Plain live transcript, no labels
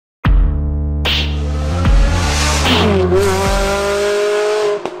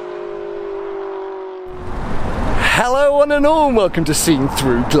one and all, welcome to Seen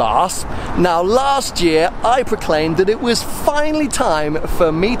Through Glass. Now, last year I proclaimed that it was finally time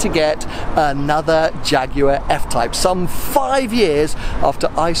for me to get another Jaguar F-Type, some 5 years after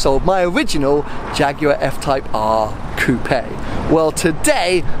I sold my original Jaguar F-Type R Coupe. Well,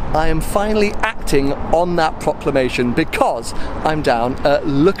 today I am finally acting on that proclamation because I'm down at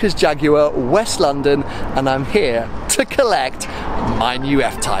Lookers Jaguar, West London, and I'm here to collect my new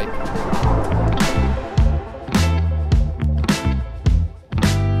F-Type.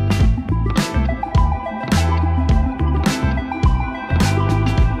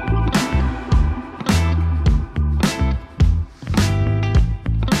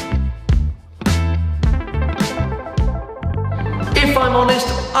 If I'm honest,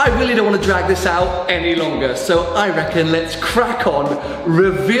 I really don't want to drag this out any longer, so I reckon let's crack on,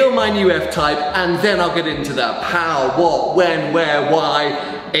 reveal my new F-Type, and then I'll get into that how, what, when, where, why,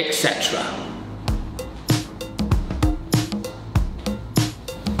 etc.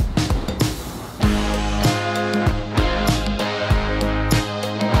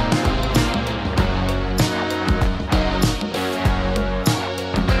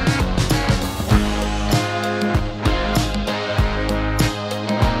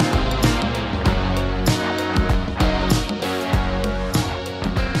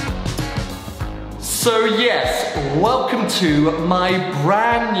 So yes, welcome to my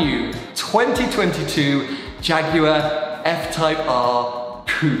brand new 2022 Jaguar F-Type R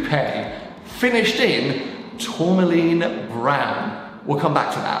Coupe, finished in tourmaline brown. We'll come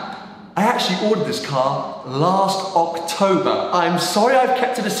back to that. I actually ordered this car last October. I'm sorry I've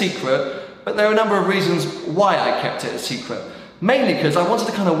kept it a secret, but there are a number of reasons why I kept it a secret. Mainly because I wanted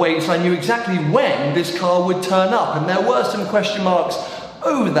to kind of wait until I knew exactly when this car would turn up, and there were some question marks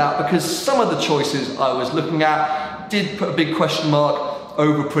over that because some of the choices I was looking at did put a big question mark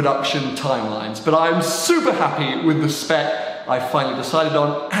over production timelines. But I'm super happy with the spec I finally decided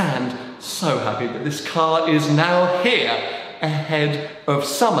on, and so happy that this car is now here ahead of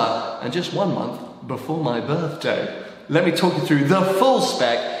summer and just 1 month before my birthday. Let me talk you through the full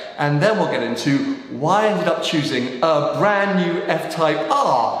spec, and then we'll get into why I ended up choosing a brand new F-Type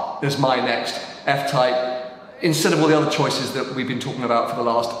R as my next F-Type instead of all the other choices that we've been talking about for the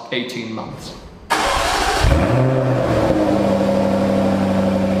last 18 months.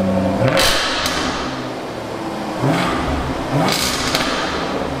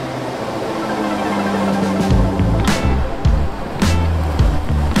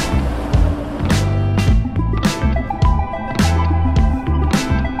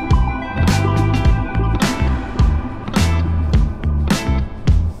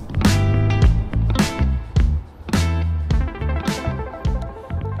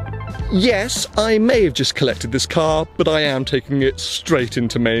 Yes, I may have just collected this car, but I am taking it straight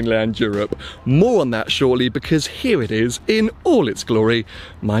into mainland Europe. More on that shortly, because here it is in all its glory,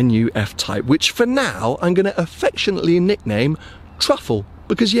 my new F-Type, which for now I'm going to affectionately nickname Truffle,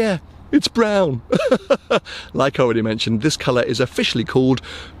 because yeah, it's brown. Like I already mentioned, this colour is officially called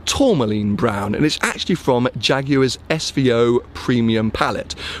tourmaline brown, and it's actually from Jaguar's SVO premium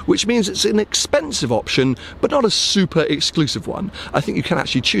palette, which means it's an expensive option but not a super exclusive one. I think you can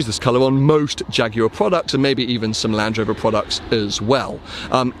actually choose this colour on most Jaguar products and maybe even some Land Rover products as well.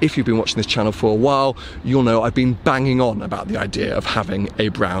 If you've been watching this channel for a while, you'll know I've been banging on about the idea of having a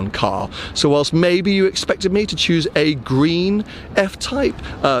brown car. So whilst maybe you expected me to choose a green F-Type,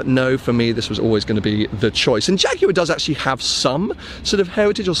 no, for me this was always going to be the choice. And Jaguar does actually have some sort of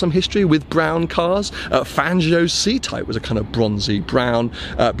heritage or some history with brown cars. Fangio's C-Type was a kind of bronzy brown,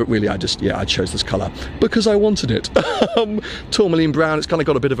 but really I chose this colour because I wanted it. Tourmaline brown, it's kind of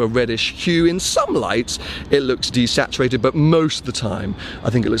got a bit of a reddish hue. In some lights it looks desaturated, but most of the time I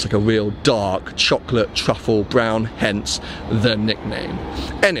think it looks like a real dark chocolate truffle brown, hence the nickname.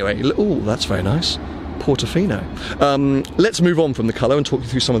 Anyway, oh, that's very nice. Portofino. Let's move on from the colour and talk you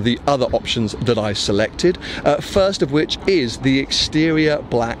through some of the other options that I selected. First of which is the exterior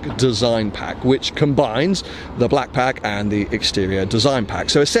black design pack, which combines the black pack and the exterior design pack.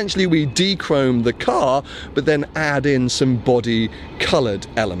 So essentially we dechrome the car but then add in some body coloured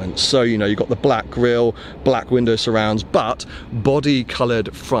elements. So you know, you've got the black grille, black window surrounds, but body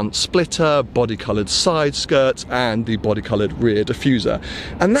coloured front splitter, body coloured side skirts, and the body coloured rear diffuser.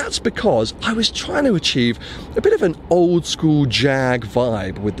 And that's because I was trying to achieve a bit of an old school Jag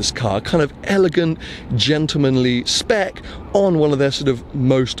vibe with this car, kind of elegant, gentlemanly spec on one of their sort of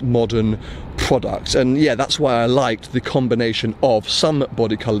most modern product. And yeah, that's why I liked the combination of some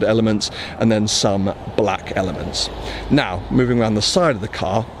body colored elements and then some black elements. Now, moving around the side of the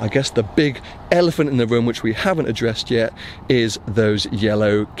car, I guess the big elephant in the room, which we haven't addressed yet, is those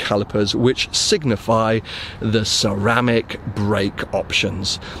yellow calipers, which signify the ceramic brake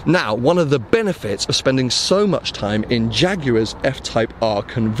options. Now, one of the benefits of spending so much time in Jaguar's F-Type R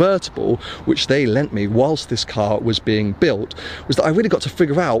convertible, which they lent me whilst this car was being built, was that I really got to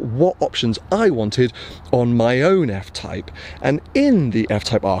figure out what options I wanted on my own F-Type. And in the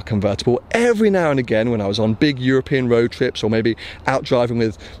F-Type R convertible, every now and again when I was on big European road trips or maybe out driving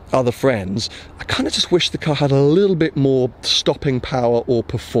with other friends, I kind of just wish the car had a little bit more stopping power or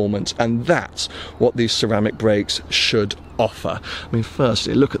performance, and that's what these ceramic brakes should offer. I mean,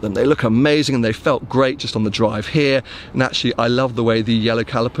 firstly, look at them. They look amazing and they felt great just on the drive here. And actually, I love the way the yellow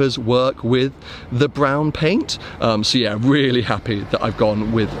calipers work with the brown paint. So yeah, really happy that I've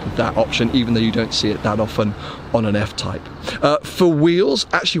gone with that option, even though you don't see it that often on an F-Type. For wheels,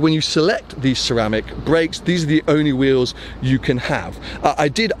 actually, when you select these ceramic brakes, these are the only wheels you can have. I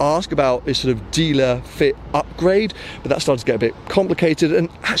did ask about a sort of dealer fit upgrade, but that started to get a bit complicated. And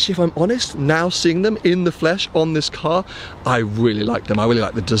actually, if I'm honest, now seeing them in the flesh on this car, I really like them. I really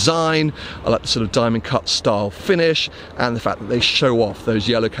like the design. I like the sort of diamond cut style finish and the fact that they show off those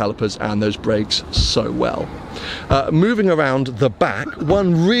yellow calipers and those brakes so well. Moving around the back,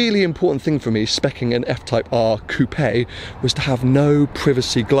 one really important thing for me speccing an F-Type R coupe was to have no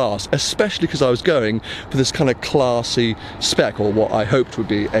privacy glass, especially because I was going for this kind of classy spec, or what I hoped would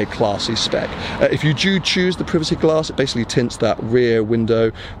be a classy spec. If you do choose the privacy glass, it basically tints that rear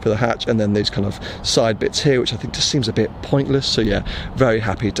window for the hatch and then these kind of side bits here, which I think just seems a bit pointless. So yeah, very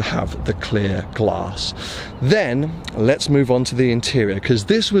happy to have the clear glass. Then let's move on to the interior, because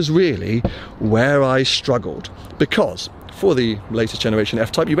this was really where I struggled, because for the latest generation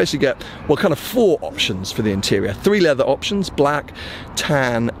F-Type, you basically get, well, kind of 4 options for the interior. 3 leather options: black,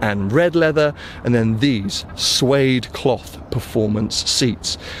 tan and red leather, and then these suede cloth performance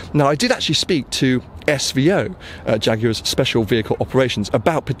seats. Now, I did actually speak to SVO, Jaguar's Special Vehicle Operations,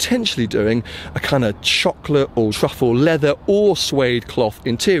 about potentially doing a kind of chocolate or truffle leather or suede cloth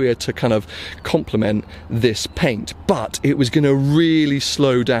interior to kind of complement this paint, but it was going to really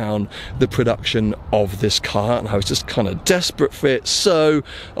slow down the production of this car, and I was just kind of desperate for it. So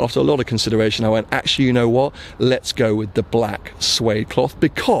after a lot of consideration, I went, actually, you know what, let's go with the black suede cloth,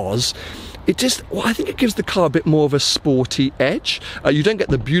 because it just, well, I think it gives the car a bit more of a sporty edge. You don't get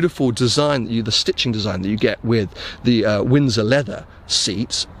the beautiful design, the stitching design that you get with the Windsor leather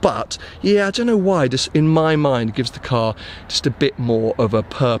seats, but yeah, I don't know why, just in my mind, it gives the car just a bit more of a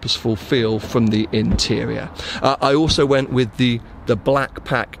purposeful feel from the interior. I also went with the black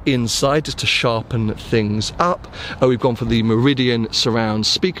pack inside just to sharpen things up. We've gone for the Meridian surround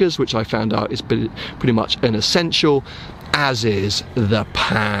speakers, which I found out is pretty much an essential, as is the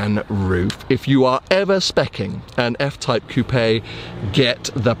pan roof. If you are ever speccing an F-Type coupe, get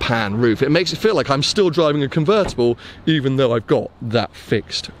the pan roof. It makes it feel like I'm still driving a convertible, even though I've got that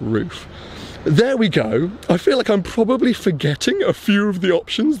fixed roof. There we go. I feel like I'm probably forgetting a few of the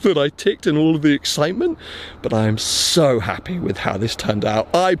options that I ticked in all of the excitement, but I am so happy with how this turned out.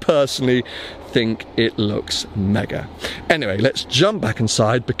 I personally think it looks mega. Anyway, let's jump back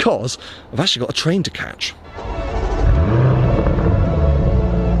inside, because I've actually got a train to catch.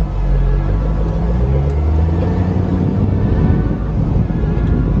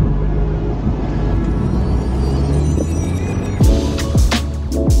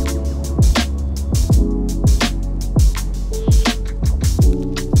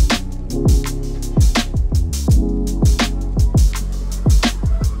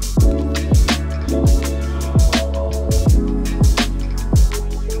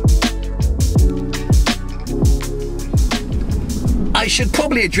 I should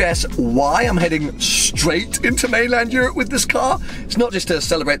probably address why I'm heading straight into mainland Europe with this car. It's not just to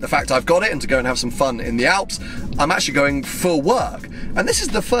celebrate the fact I've got it and to go and have some fun in the Alps. I'm actually going for work. And this is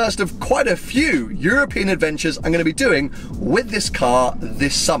the first of quite a few European adventures I'm going to be doing with this car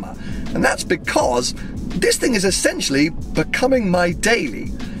this summer. And that's because this thing is essentially becoming my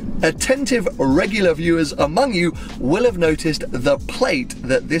daily. Attentive regular viewers among you will have noticed the plate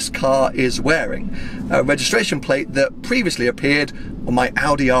that this car is wearing, a registration plate that previously appeared on my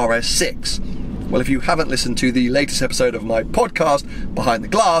Audi RS6. Well, if you haven't listened to the latest episode of my podcast, Behind the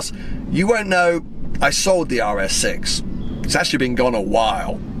Glass, you won't know I sold the RS6. It's actually been gone a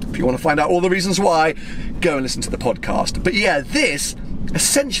while. If you want to find out all the reasons why, go and listen to the podcast. But yeah, this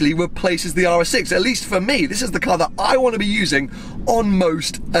essentially replaces the RS6. At least for me, this is the car that I want to be using on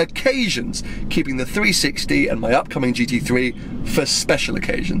most occasions, keeping the 360 and my upcoming GT3 for special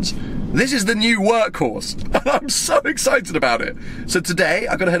occasions. This is the new workhorse, and I'm so excited about it. So today,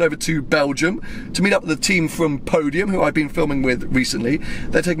 I've got to head over to Belgium to meet up with the team from Podium, who I've been filming with recently.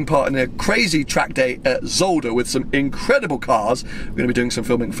 They're taking part in a crazy track day at Zolder with some incredible cars. We're going to be doing some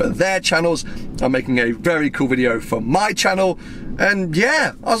filming for their channels. I'm making a very cool video for my channel, and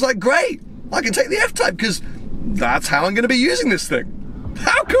yeah, I was like, great, I can take the F-Type, because that's how I'm going to be using this thing.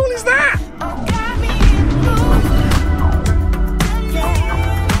 How cool is that?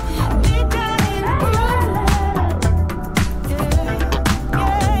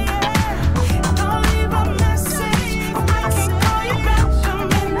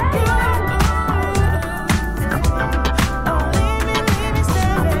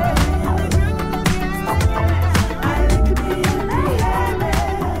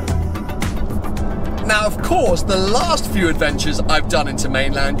 Now, of course, the last few adventures I've done into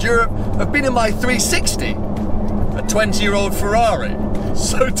mainland Europe have been in my 360, a 20-year-old Ferrari.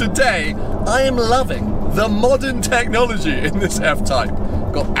 So today, I am loving the modern technology in this F-Type.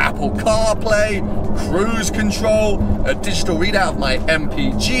 Got Apple CarPlay, cruise control, a digital readout of my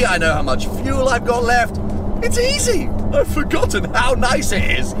MPG, I know how much fuel I've got left. It's easy. I've forgotten how nice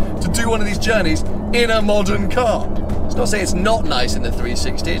it is to do one of these journeys in a modern car. It's not to say it's not nice in the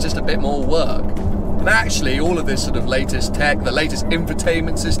 360, it's just a bit more work. And actually, all of this sort of latest tech, the latest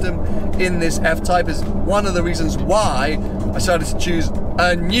infotainment system in this F-Type is one of the reasons why I started to choose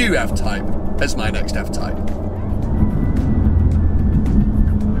a new F-Type as my next F-Type.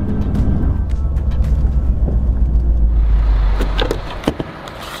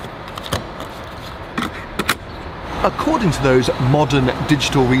 According to those modern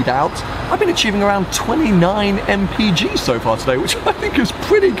digital readouts, I've been achieving around 29 mpg so far today, which I think is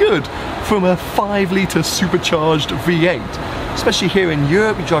pretty good from a 5-litre supercharged V8. Especially here in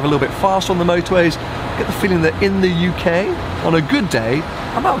Europe, you drive a little bit faster on the motorways. I get the feeling that in the UK, on a good day,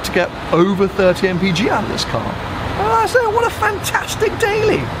 I'm about to get over 30 mpg out of this car. So what a fantastic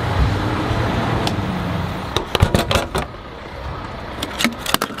daily!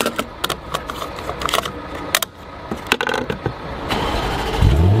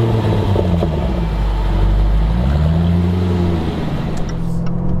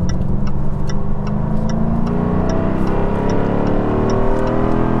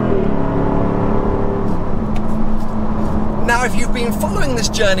 Now, if you've been following this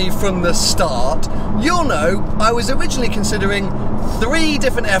journey from the start, you'll know I was originally considering 3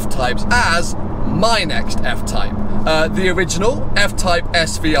 different F-Types as my next F-Type. The original F-Type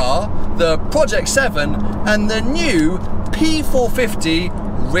SVR, the Project 7, and the new P450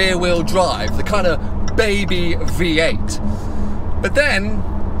 rear-wheel drive, the kind of baby V8. But then,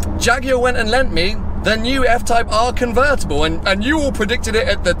 Jaguar went and lent me the new F-Type R convertible, and you all predicted it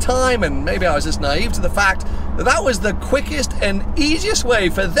at the time, and maybe I was just naive to the fact that that was the quickest and easiest way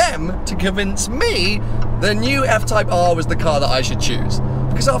for them to convince me the new F-Type R was the car that I should choose.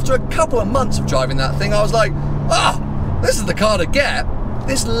 Because after a couple of months of driving that thing, I was like, this is the car to get.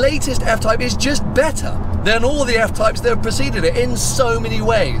 This latest F-Type is just better than all the F-Types that have preceded it in so many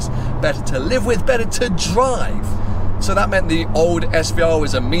ways. Better to live with, better to drive. So that meant the old SVR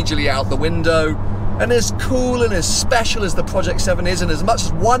was immediately out the window. And as cool and as special as the Project 7 is, and as much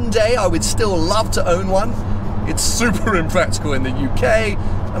as one day I would still love to own one, it's super impractical in the UK,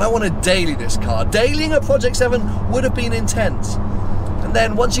 and I want to daily this car. Dailying a Project 7 would have been intense. And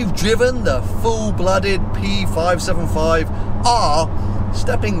then once you've driven the full-blooded P575R,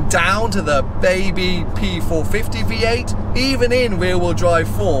 stepping down to the baby P450 V8, even in rear-wheel drive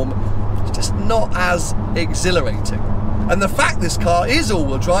form, it's just not as exhilarating. And the fact this car is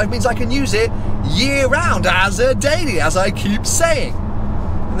all-wheel drive means I can use it year-round as a daily, as I keep saying.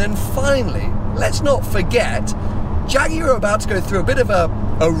 And then finally, let's not forget, Jaguar are about to go through a bit of a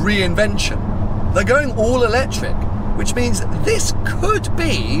reinvention. They're going all electric, which means this could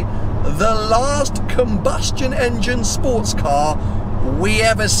be the last combustion engine sports car we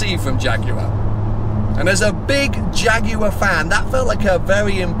ever see from Jaguar. And as a big Jaguar fan, that felt like a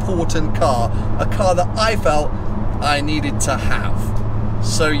very important car, a car that I felt I needed to have.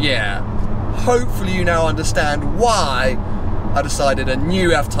 So yeah, hopefully you now understand why I decided a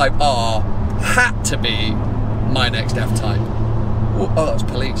new F-Type R had to be my next F-Type. Oh, that was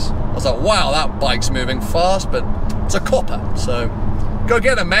police. I was like, wow, that bike's moving fast, but it's a copper, so go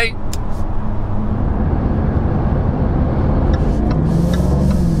get him, mate.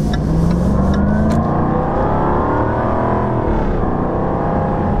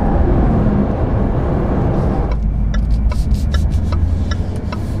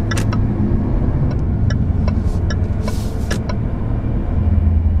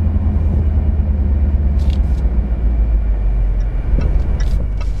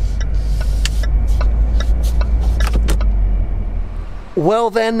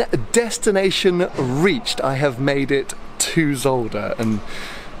 Well then, destination reached. I have made it to Zolder, and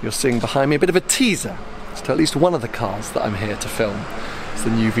you're seeing behind me a bit of a teaser as to at least one of the cars that I'm here to film. It's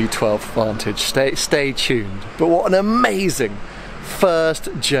the new V12 Vantage. Stay tuned. But what an amazing first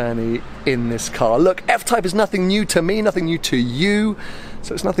journey in this car. Look, F-Type is nothing new to me, nothing new to you,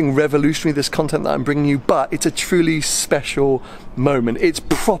 so it's nothing revolutionary, this content that I'm bringing you, but it's a truly special moment. It's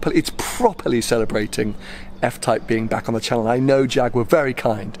properly celebrating F-Type being back on the channel. I know Jag were very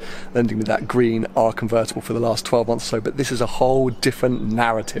kind, lending me that green R convertible for the last 12 months or so, but this is a whole different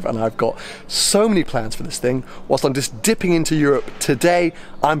narrative, and I've got so many plans for this thing. Whilst I'm just dipping into Europe today,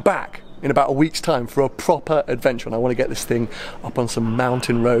 I'm back in about a week's time for a proper adventure, and I want to get this thing up on some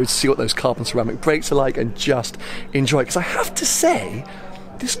mountain roads, see what those carbon ceramic brakes are like, and just enjoy it. Because I have to say,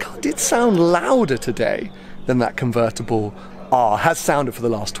 this car did sound louder today than that convertible R has sounded for the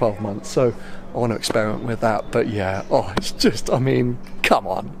last 12 months, so I want to experiment with that. But yeah, oh, it's just, I mean, come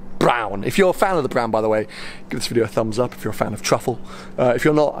on. Brown. If you're a fan of the brown, by the way, give this video a thumbs up. If you're a fan of truffle, if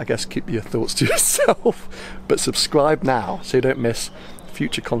you're not, I guess keep your thoughts to yourself, but subscribe now so you don't miss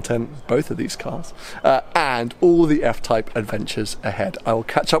future content, both of these cars, and all the F-Type adventures ahead. I will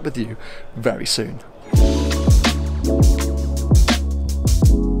catch up with you very soon.